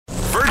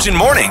Virgin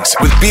Mornings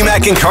with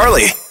BMAC and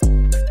Carly.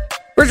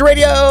 Virgin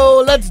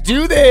Radio, let's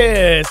do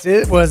this.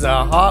 It was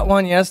a hot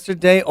one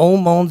yesterday. Oh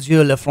mon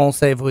Dieu, le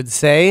français would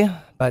say.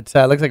 But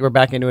looks like we're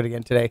back into it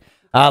again today.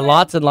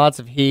 Lots and lots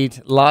of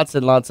heat, lots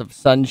and lots of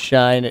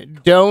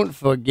sunshine. Don't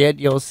forget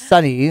your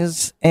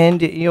sunnies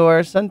and your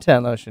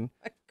suntan lotion.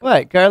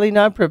 What, Carly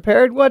not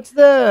prepared? What's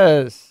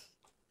this?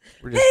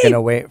 We're just going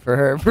to wait for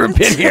her for a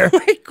bit here. Oh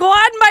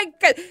my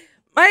God,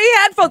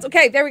 my headphones.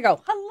 Okay, there we go.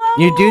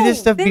 Hello. You do this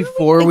stuff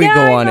before we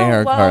go on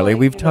air, Carly.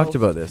 We've talked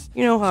about this.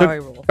 You know how I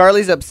roll.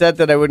 Carly's upset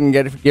that I wouldn't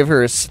give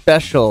her a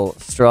special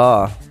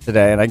straw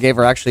today, and I gave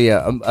her actually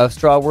a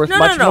straw worth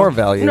much more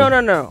value. No.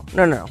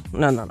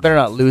 Better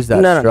not lose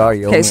that straw.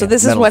 You Okay, so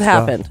this is what straw.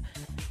 happened.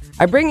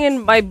 I bring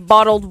in my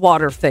bottled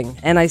water thing,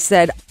 and I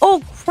said,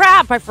 oh,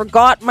 crap, I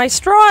forgot my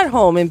straw at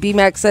home. And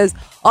BMAC says,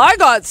 I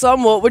got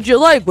some. What would you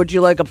like? Would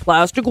you like a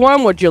plastic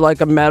one? Would you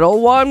like a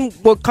metal one?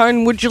 What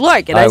kind would you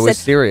like? And I was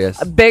said,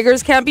 serious.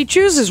 Beggars can't be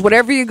choosers.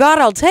 Whatever you got,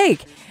 I'll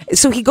take.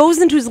 So he goes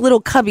into his little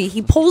cubby.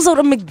 He pulls out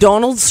a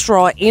McDonald's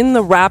straw in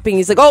the wrapping.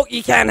 He's like, oh,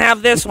 you can't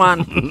have this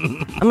one.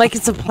 I'm like,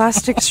 it's a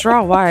plastic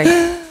straw.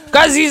 Why?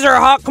 Because these are a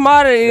hot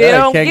commodity. They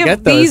don't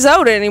give these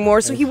out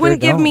anymore. So he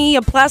wouldn't give me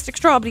a plastic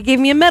straw, but he gave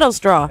me a metal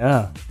straw.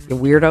 Yeah. You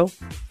weirdo.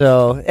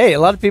 So, hey, a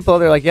lot of people,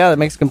 they're like, yeah, that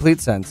makes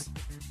complete sense.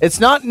 It's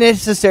not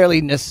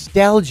necessarily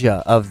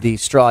nostalgia of the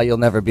straw you'll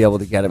never be able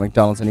to get at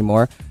McDonald's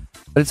anymore,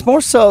 but it's more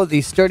so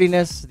the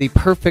sturdiness, the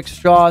perfect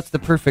straw. It's the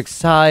perfect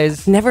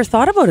size. Never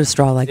thought about a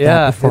straw like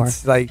that before.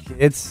 It's like,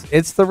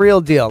 it's the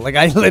real deal. Like,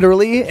 I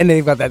literally, and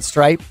they've got that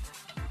stripe,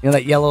 you know,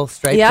 that yellow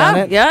stripe on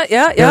it?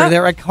 Yeah.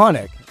 They're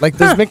iconic. Like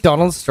those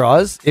McDonald's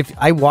straws, if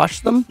I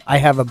wash them, I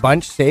have a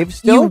bunch saved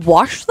still. You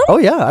wash them? Oh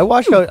yeah, I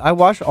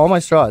wash all my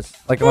straws.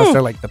 Like unless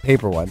they're like the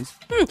paper ones.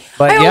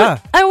 But I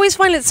always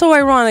find it so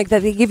ironic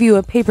that they give you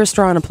a paper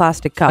straw in a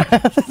plastic cup.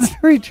 That's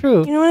very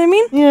true. You know what I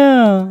mean?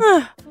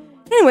 Yeah.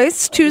 Anyways,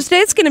 it's Tuesday.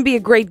 It's going to be a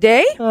great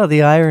day. Oh,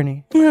 the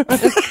irony.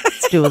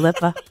 Let's do a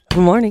lipa. Good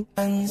morning.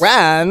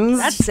 Rans.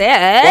 That's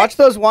it. Watch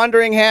those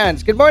wandering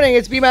hands. Good morning.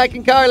 It's BMAC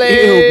and Carly.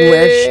 You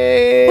wish.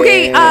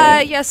 Okay,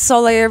 yes,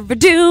 all I ever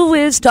do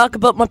is talk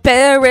about my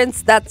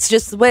parents. That's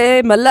just the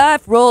way my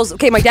life rolls.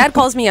 Okay, my dad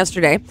calls me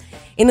yesterday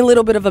in a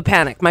little bit of a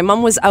panic. My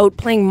mom was out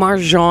playing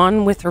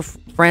Mahjong with her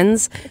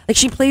friends. Like,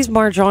 she plays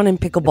Mahjong and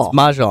pickleball.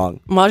 Mahjong.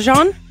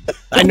 Mahjong?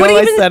 I know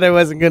I said I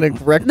wasn't going to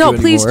correct you No,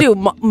 anymore. please do.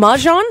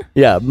 Mahjong?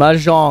 Yeah,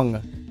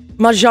 Mahjong.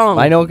 Mahjong.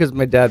 I know because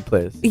my dad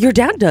plays. Your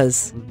dad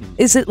does?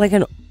 Is it like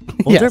an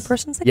older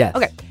person's thing? Yes.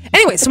 Okay.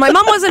 Anyway, so my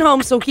mom wasn't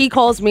home, so he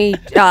calls me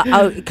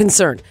out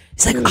concerned.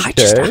 He's like,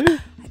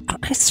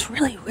 it's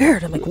really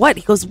weird. I'm like, what?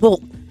 He goes, well,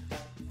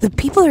 the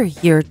people are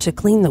here to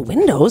clean the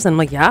windows. And I'm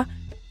like, yeah.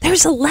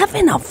 There's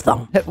 11 of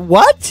them.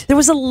 What? There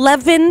was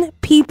 11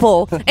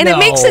 people. And it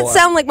makes it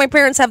sound like my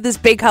parents have this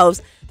big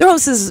house. Their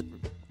house is,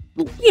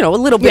 you know, a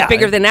little bit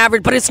bigger than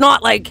average, but it's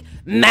not like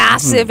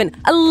massive. And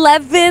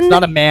 11. It's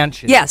not a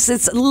mansion. Yes,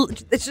 it's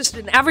just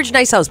an average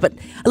nice house, but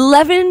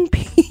 11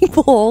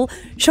 people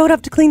showed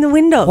up to clean the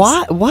windows.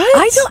 What?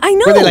 I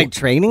know. Were they like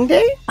training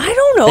day? I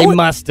don't know. They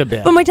must have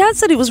been. But my dad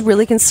said it was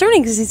really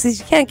concerning because he says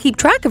you can't keep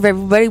track of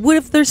everybody. What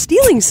if they're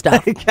stealing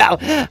stuff?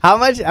 How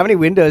many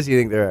windows do you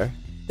think there are?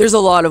 There's a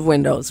lot of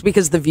windows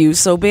because the view's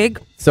so big.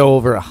 So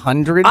over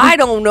 100? I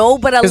don't know,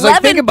 but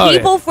 11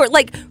 people for,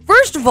 like,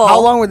 first of all.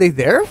 How long were they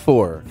there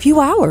for? A few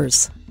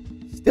hours.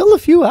 Still a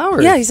few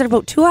hours. Yeah, he said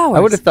about 2 hours. I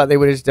would have thought they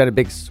would have just done a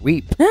big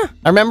sweep. Yeah.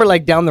 I remember,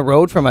 like, down the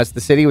road from us,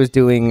 the city was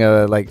doing,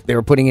 they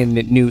were putting in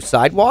a new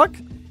sidewalk.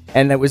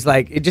 And it was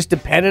like, it just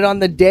depended on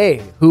the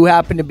day, who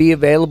happened to be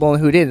available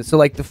and who didn't. So,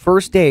 like, the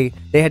first day,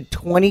 they had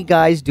 20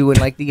 guys doing,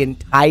 like, the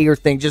entire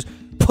thing, just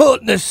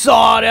putting the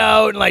sod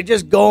out and, like,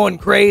 just going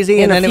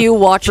crazy. And then a few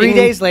watching. 3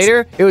 days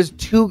later, it was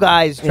 2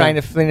 guys trying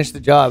to finish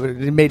the job.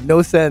 It made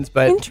no sense,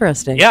 but...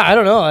 Interesting. Yeah, I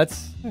don't know.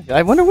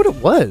 I wonder what it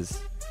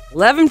was.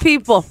 11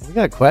 people. We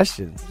got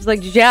questions. He's like,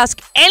 did you ask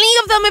any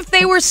of them if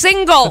they were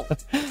single?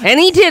 And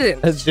he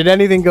didn't. Did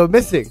anything go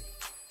missing?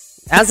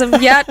 As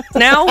of yet,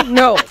 now,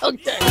 no.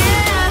 Okay.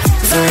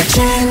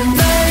 Virgin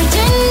Radio.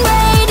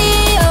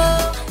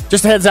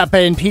 Just a heads up,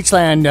 in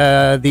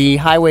Peachland, the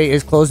highway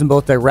is closed in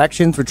both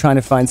directions. We're trying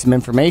to find some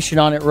information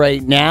on it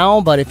right now,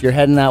 but if you're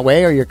heading that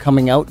way or you're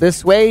coming out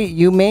this way,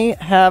 you may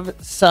have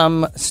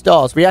some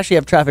stalls. We actually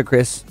have Traffic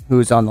Chris,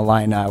 who's on the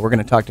line. We're going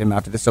to talk to him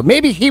after this, so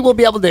maybe he will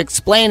be able to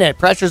explain it.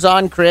 Pressure's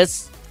on,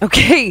 Chris.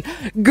 Okay,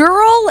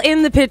 Girl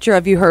in the Picture,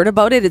 have you heard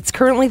about it? It's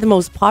currently the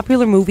most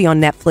popular movie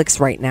on Netflix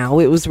right now.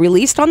 It was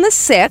released on the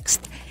 6th.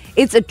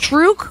 It's a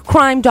true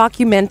crime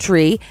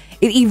documentary.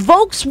 It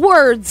evokes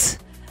words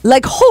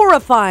like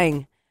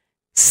horrifying,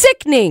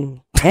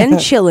 sickening, and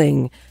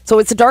chilling. So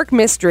it's a dark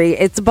mystery.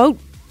 It's about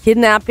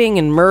kidnapping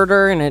and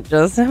murder, and it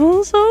just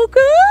sounds so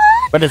good.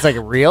 But it's like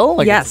real?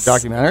 Like yes. It's a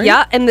documentary?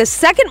 Yeah, and the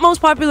second most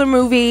popular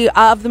movie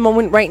of the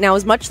moment right now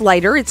is much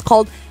lighter. It's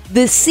called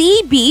The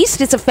Sea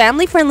Beast. It's a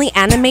family-friendly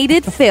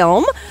animated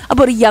film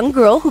about a young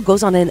girl who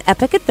goes on an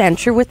epic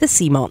adventure with a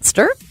sea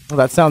monster. Well,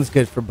 that sounds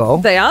good for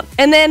Bo. Yeah.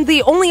 And then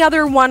the only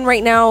other one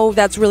right now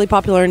that's really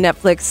popular on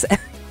Netflix,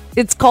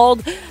 It's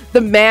called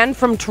The Man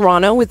from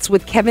Toronto. It's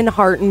with Kevin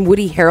Hart and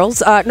Woody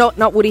Harrelson. No,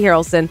 not Woody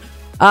Harrelson.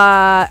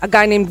 A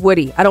guy named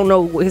Woody. I don't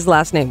know his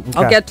last name. Okay.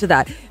 I'll get to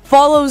that.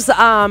 Follows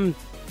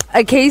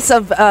a case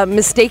of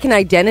mistaken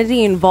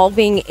identity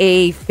involving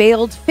a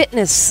failed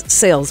fitness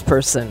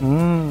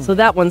salesperson. So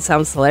that one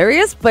sounds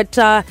hilarious. But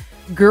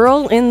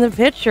Girl in the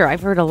Picture,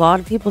 I've heard a lot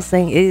of people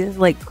saying it is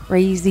like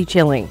crazy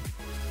chilling.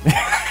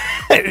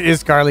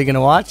 Is Carly going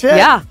to watch it?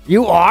 Yeah.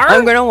 You are?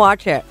 I'm going to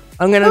watch it.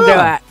 I'm going to do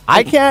it.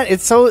 I can't.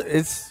 It's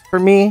for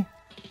me.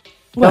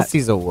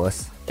 Elsie's a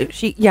wuss.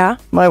 Yeah.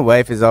 My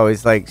wife is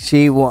always like,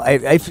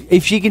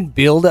 if she can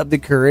build up the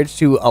courage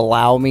to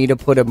allow me to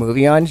put a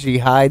movie on, she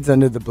hides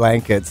under the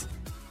blankets.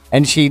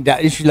 And she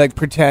like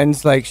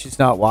pretends like she's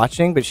not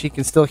watching, but she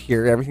can still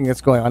hear everything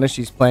that's going on as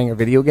she's playing her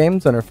video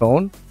games on her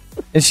phone.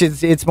 And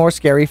it's more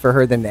scary for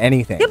her than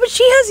anything. Yeah, but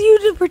she has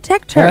you to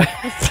protect her.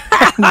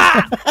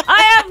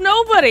 I have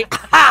nobody.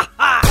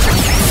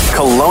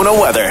 Kelowna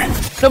weather.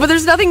 No, but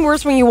there's nothing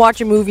worse when you watch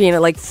a movie and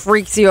it like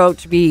freaks you out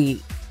to be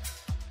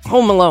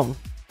home alone.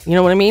 You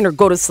know what I mean? Or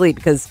go to sleep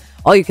because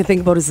all you can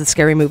think about is the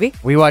scary movie.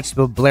 We watched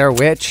the Blair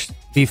Witch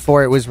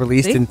before it was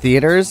released in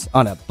theaters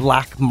on a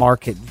black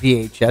market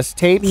VHS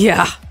tape.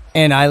 Yeah.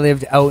 And I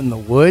lived out in the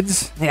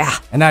woods. Yeah.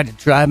 And I had to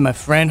drive my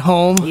friend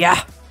home.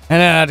 Yeah. And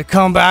then I had to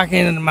come back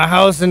into my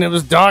house and it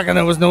was dark and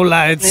there was no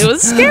lights. It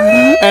was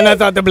scary. And I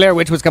thought the Blair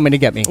Witch was coming to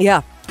get me.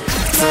 Yeah.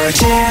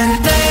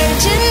 Virgin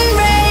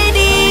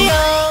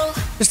Radio.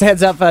 Just a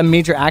heads up, a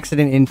major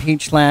accident in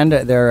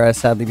Peachland. There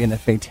sadly been a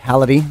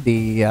fatality.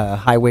 The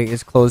highway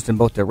is closed in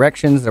both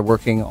directions. They're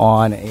working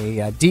on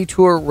a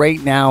detour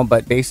right now,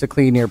 but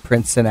basically near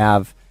Princeton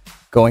Ave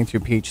going through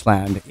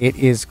Peachland. It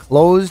is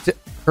closed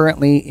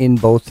currently in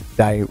both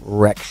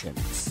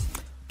directions.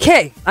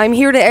 Okay, I'm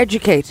here to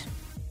educate.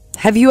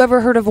 Have you ever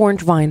heard of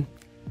orange wine?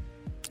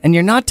 And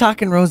you're not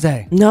talking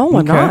rosé. No,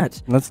 I'm Okay,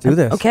 not. Let's do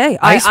this. Okay.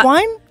 Ice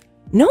wine?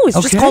 No, it's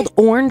just Okay. called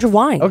orange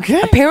wine. Okay.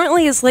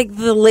 Apparently, it's like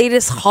the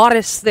latest,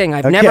 hottest thing.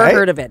 I've never Okay.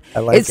 heard of it. I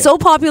like It's it. so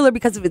popular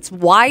because of its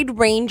wide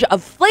range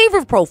of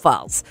flavor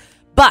profiles.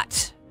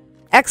 But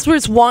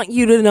experts want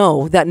you to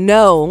know that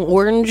no,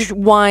 orange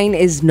wine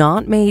is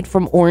not made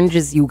from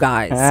oranges, you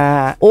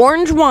guys.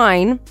 Orange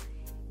wine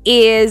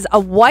is a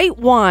white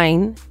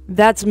wine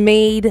that's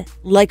made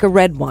like a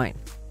red wine.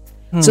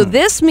 So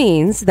this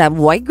means that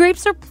white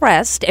grapes are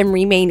pressed and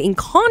remain in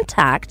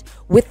contact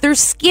with their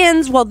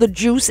skins while the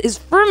juice is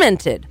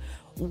fermented.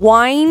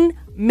 Wine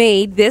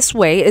made this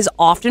way is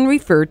often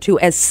referred to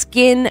as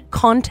skin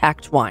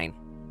contact wine.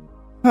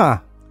 Huh.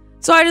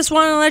 So I just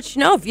want to let you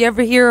know, if you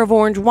ever hear of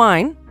orange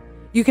wine,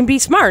 you can be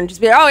smart and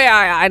just be, oh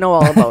yeah, I know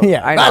all about it.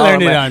 Yeah, I know I all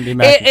learned it about on Be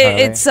Mac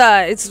and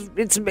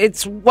Carly.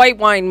 It's white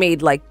wine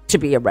made like to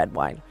be a red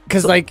wine.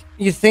 Because, like,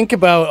 you think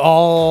about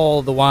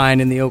all the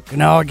wine in the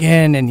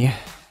Okanagan and you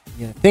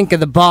think of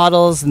the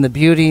bottles and the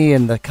beauty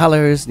and the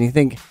colors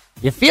and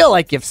you feel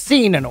like you've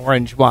seen an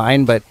orange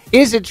wine, but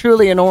is it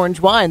truly an orange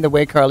wine the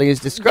way Carly has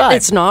described?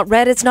 It's not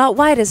red, it's not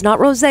white, it's not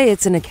rosé.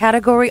 It's in a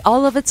category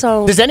all of its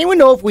own. Does anyone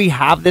know if we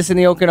have this in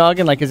the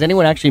Okanagan? Like, has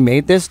anyone actually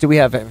made this? Do we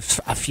have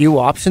a few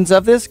options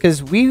of this?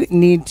 Because we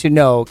need to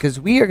know, because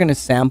we are going to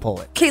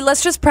sample it. Okay,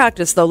 let's just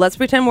practice though. Let's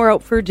pretend we're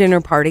out for a dinner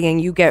party and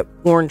you get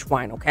orange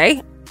wine,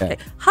 okay? Okay.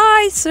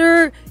 Hi,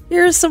 sir.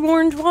 Here's some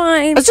orange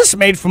wine. It's just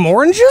made from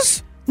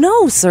oranges?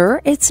 No,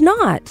 sir, it's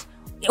not.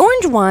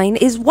 Orange wine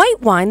is white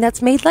wine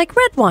that's made like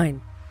red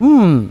wine.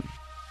 You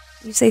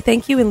say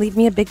thank you and leave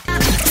me a big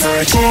tip.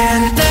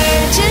 Virgin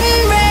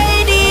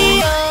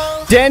Radio.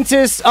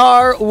 Dentists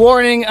are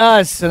warning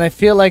us, and I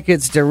feel like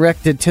it's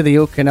directed to the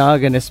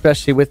Okanagan,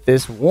 especially with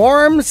this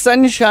warm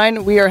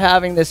sunshine we are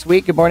having this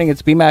week. Good morning,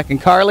 it's BMAC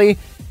and Carly.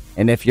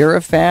 And if you're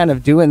a fan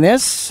of doing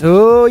this,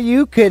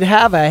 you could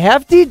have a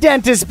hefty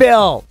dentist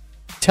bill.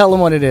 Tell them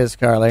what it is,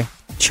 Carly.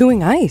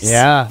 Chewing ice.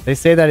 Yeah, they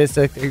say that it's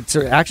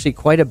actually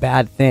quite a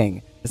bad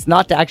thing. It's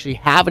not to actually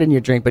have it in your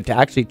drink, but to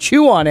actually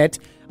chew on it.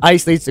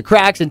 Ice leads to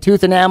cracks in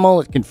tooth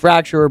enamel. It can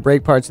fracture or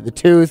break parts of the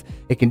tooth.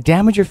 It can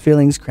damage your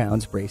fillings,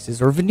 crowns,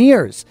 braces, or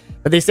veneers.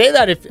 But they say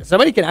that if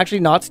somebody can actually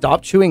not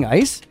stop chewing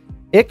ice,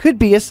 it could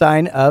be a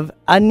sign of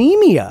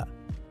anemia.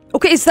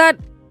 Okay, is that...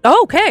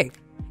 okay.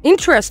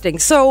 Interesting.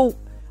 So,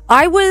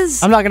 I'm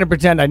not going to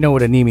pretend I know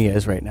what anemia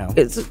is right now.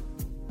 It's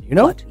You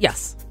know? blood.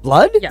 Yes.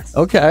 Blood? Yes.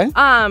 Okay.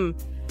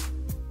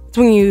 It's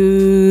when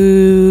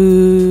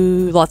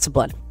you... lots of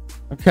blood.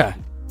 Okay.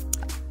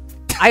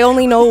 I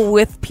only know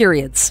with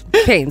periods,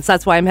 pains.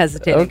 That's why I'm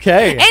hesitating.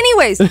 Okay.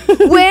 Anyways,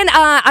 when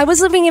I was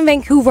living in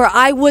Vancouver,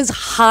 I was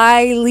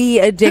highly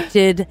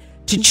addicted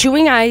to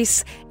chewing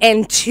ice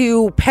and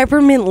to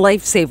peppermint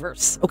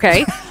lifesavers.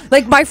 Okay,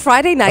 like my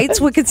Friday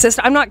nights would consist.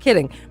 I'm not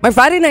kidding. My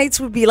Friday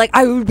nights would be like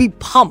I would be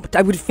pumped.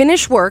 I would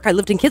finish work. I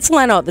lived in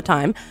Kitsilano at the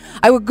time.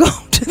 I would go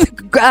to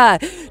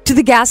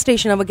the gas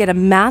station. I would get a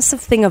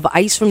massive thing of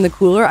ice from the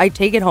cooler. I'd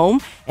take it home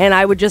and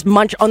I would just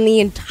munch on the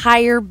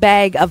entire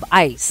bag of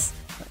ice.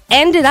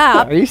 Ended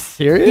up. Are you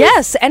serious?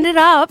 Yes, ended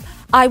up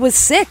I was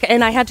sick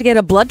and I had to get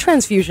a blood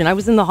transfusion. I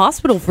was in the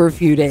hospital for a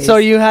few days. So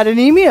you had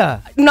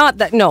anemia. Not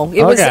that, no.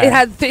 It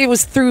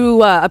was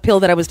through a pill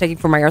that I was taking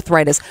for my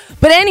arthritis.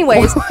 But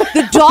anyways,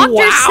 the doctor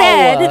Wow.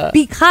 said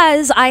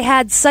because I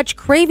had such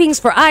cravings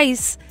for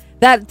ice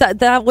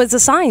that was a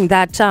sign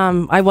that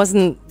I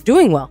wasn't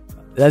doing well.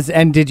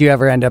 And did you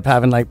ever end up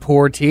having like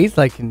poor teeth?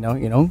 Like,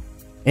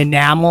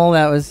 enamel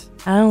that was...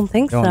 I don't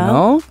think Don't so.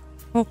 know?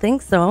 I don't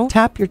think so.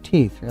 Tap your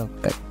teeth real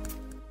quick.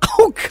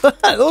 Oh, God.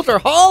 Those are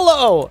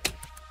hollow.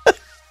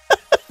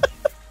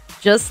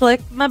 Just like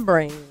my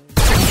brain.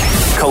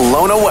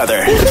 Kelowna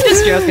weather.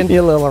 Just joking.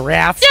 You little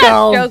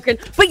rascal. Just joking.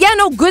 But yeah,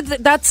 no, good.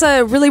 That's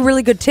a really,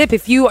 really good tip.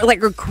 If you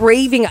are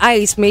craving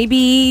ice, maybe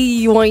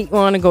you might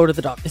want to go to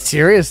the doctor.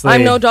 Seriously.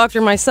 I'm no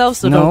doctor myself,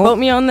 so don't quote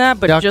me on that,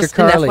 but Dr. just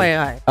Carly.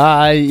 an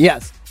FYI.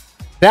 Yes.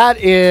 That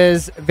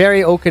is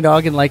very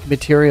Okanagan-like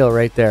material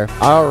right there.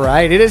 All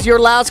right. It is your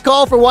last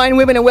call for Wine,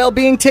 Women, and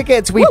Wellbeing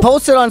tickets. We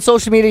posted on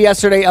social media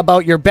yesterday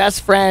about your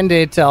best friend.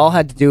 It all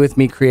had to do with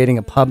me creating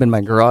a pub in my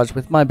garage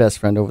with my best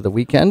friend over the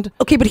weekend.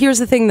 Okay, but here's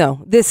the thing,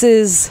 though. This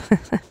is...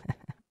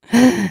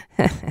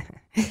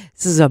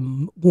 This is a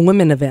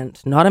woman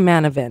event, not a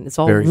man event. It's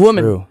all Very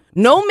woman. true.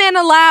 No men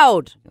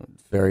allowed.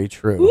 Very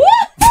true.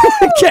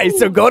 Okay,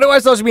 so go to our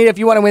social media if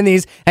you want to win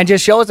these and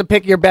just show us a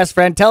pic of your best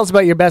friend. Tell us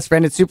about your best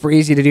friend. It's super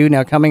easy to do.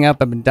 Now, coming up,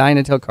 I've been dying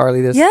to tell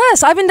Carly this.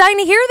 Yes, I've been dying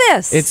to hear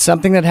this. It's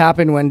something that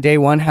happened when day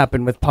one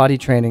happened with potty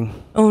training.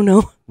 Oh,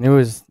 no. It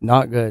was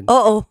not good.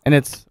 Uh-oh. And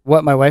it's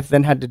what my wife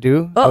then had to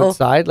do Uh-oh.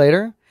 outside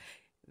later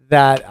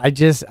that I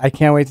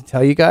can't wait to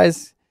tell you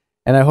guys.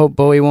 And I hope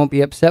Bowie won't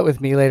be upset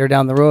with me later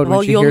down the road Well,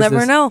 when she you'll hears never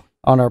this know.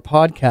 on our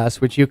podcast,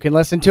 which you can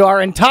listen to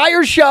our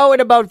entire show in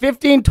about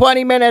 15,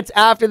 20 minutes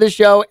after the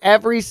show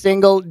every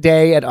single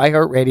day at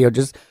iHeartRadio,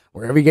 just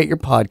wherever you get your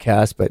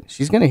podcast. But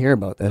she's going to hear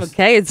about this.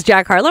 Okay, it's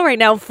Jack Harlow right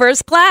now.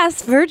 First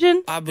class,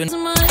 Virgin.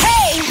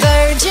 Hey,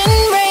 Virgin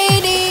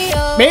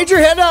Radio. Major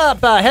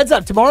heads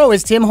up. Tomorrow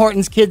is Tim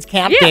Hortons Kids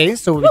Camp Day,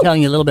 so we'll be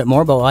telling you a little bit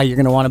more about why you're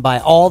going to want to buy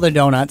all the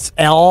donuts,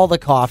 all the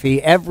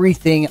coffee,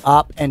 everything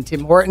up, and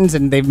Tim Hortons,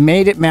 and they've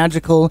made it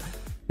magical.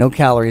 No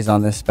calories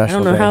on this special I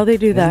don't know day. how they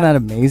do that. Isn't that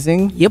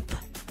amazing? Yep.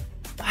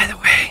 By the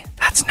way,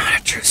 that's not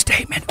a true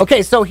statement.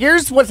 Okay, so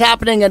here's what's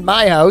happening at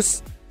my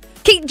house.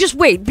 Okay, just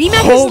wait. BMAC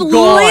Oh, has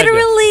God.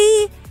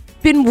 literally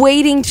been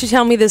waiting to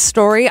tell me this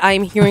story.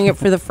 I'm hearing it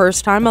for the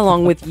first time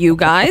along with you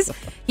guys.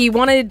 He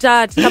wanted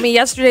to tell me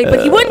yesterday,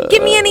 but he wouldn't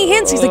give me any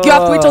hints. He's like, you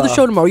have to wait till the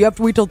show tomorrow. You have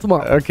to wait till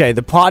tomorrow. Okay,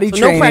 the potty So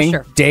no training,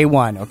 pressure. day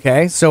one,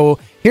 okay? So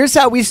here's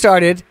how we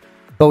started.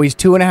 Bowie's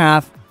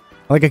 2.5.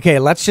 Like, okay,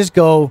 let's just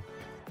go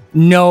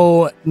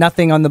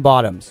nothing on the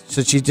bottoms.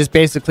 So she's just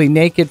basically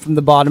naked from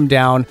the bottom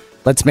down.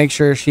 Let's make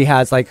sure she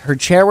has like her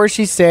chair where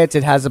she sits.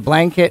 It has a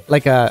blanket,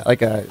 like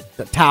a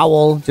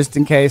towel, just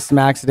in case some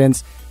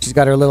accidents. She's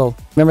got her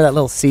remember that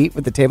little seat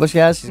with the table she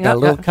has? She's got a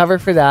little cover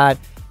for that.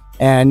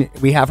 And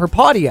we have her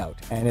potty out.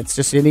 And it's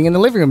just sitting in the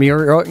living room.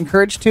 You're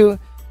encouraged to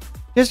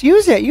just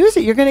use it.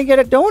 You're going to get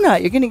a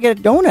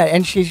donut.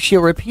 And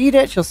she'll repeat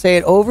it. She'll say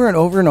it over and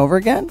over and over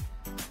again.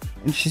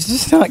 And she's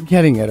just not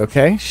getting it,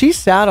 okay? She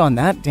sat on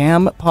that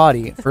damn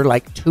potty for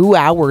like 2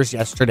 hours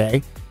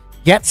yesterday,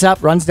 gets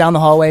up, runs down the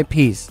hallway,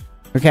 pees,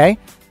 okay?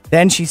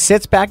 Then she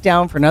sits back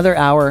down for another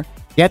hour,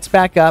 gets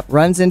back up,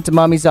 runs into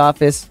mommy's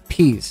office,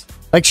 pees.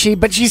 But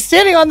she's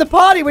sitting on the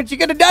potty when she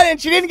could have done it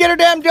and she didn't get her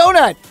damn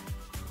donut.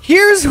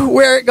 Here's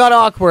where it got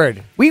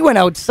awkward. We went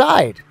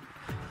outside.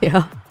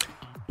 Yeah.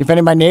 If any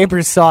of my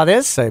neighbors saw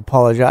this, I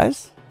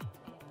apologize.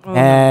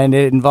 And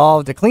it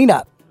involved a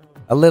cleanup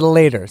a little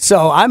later.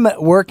 So I'm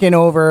working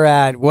over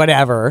at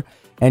whatever,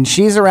 and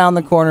she's around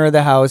the corner of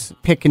the house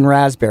picking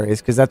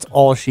raspberries because that's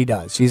all she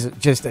does. She's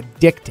just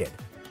addicted.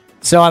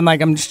 So I'm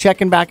just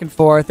checking back and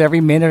forth every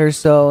minute or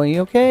so. Are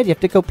you okay? Do you have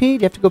to go pee?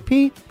 Do you have to go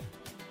pee?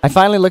 I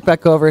finally look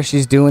back over.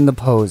 She's doing the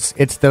pose.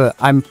 It's the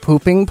I'm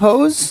pooping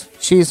pose.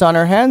 She's on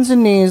her hands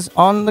and knees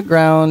on the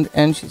ground,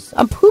 and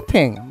I'm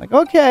pooping. I'm like,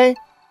 okay.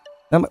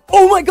 I'm like,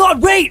 oh my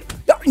God, wait!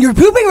 You're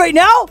pooping right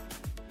now?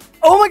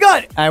 Oh my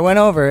God! I went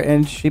over,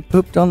 and she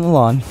pooped on the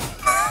lawn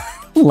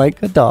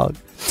like a dog.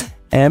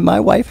 And my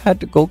wife had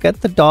to go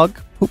get the dog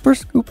pooper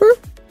scooper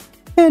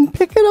and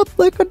pick it up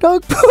like a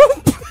dog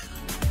poop.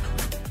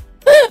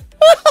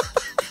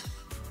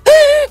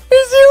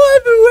 You see why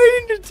I've been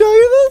waiting to tell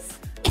you this?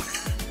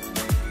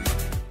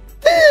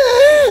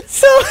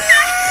 So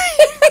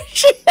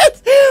she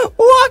is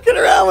walking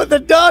around with the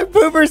dog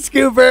pooper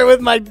scooper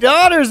with my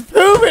daughter's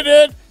poop in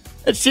it,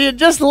 and she had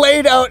just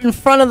laid out in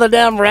front of the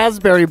damn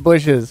raspberry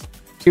bushes.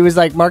 She was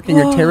like marking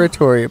her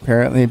territory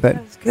apparently, but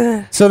That's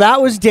good. so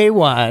that was day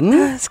one.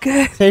 That's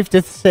good. Safe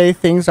to say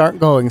things aren't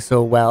going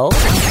so well.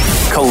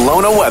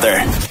 Kelowna weather.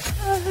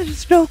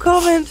 Just no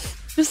comment.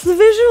 Just the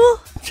visual.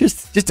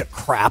 Just a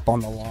crap on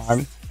the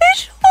lawn.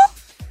 Visual.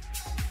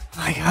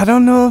 I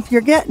don't know if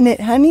you're getting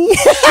it, honey.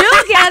 She'll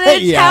get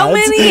it. Yeah, How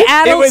it's- many it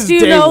adults was do you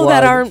day know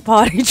that one. aren't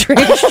potty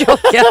trained? She'll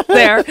get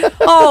there.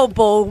 Oh,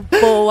 Bo,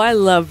 I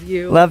love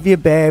you. Love you,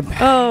 babe.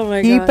 Oh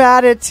my Keep God.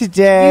 at it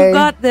today. You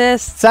got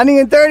this. Sunny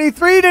and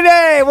 33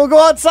 today. We'll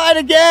go outside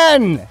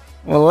again.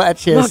 We'll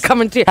let you Not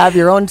coming to you. have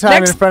your own time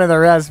Next- in front of the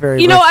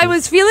raspberry You know, bushes. I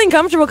was feeling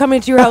comfortable coming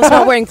to your house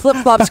not wearing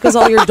flip-flops because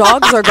all your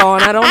dogs are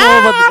gone. I don't know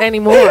about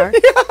anymore.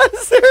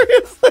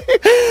 Seriously.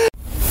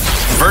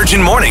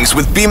 Virgin Mornings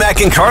with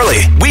BMAC and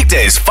Carly.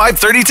 Weekdays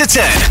 5:30 to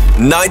 10.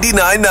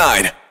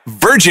 99.9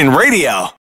 Virgin Radio.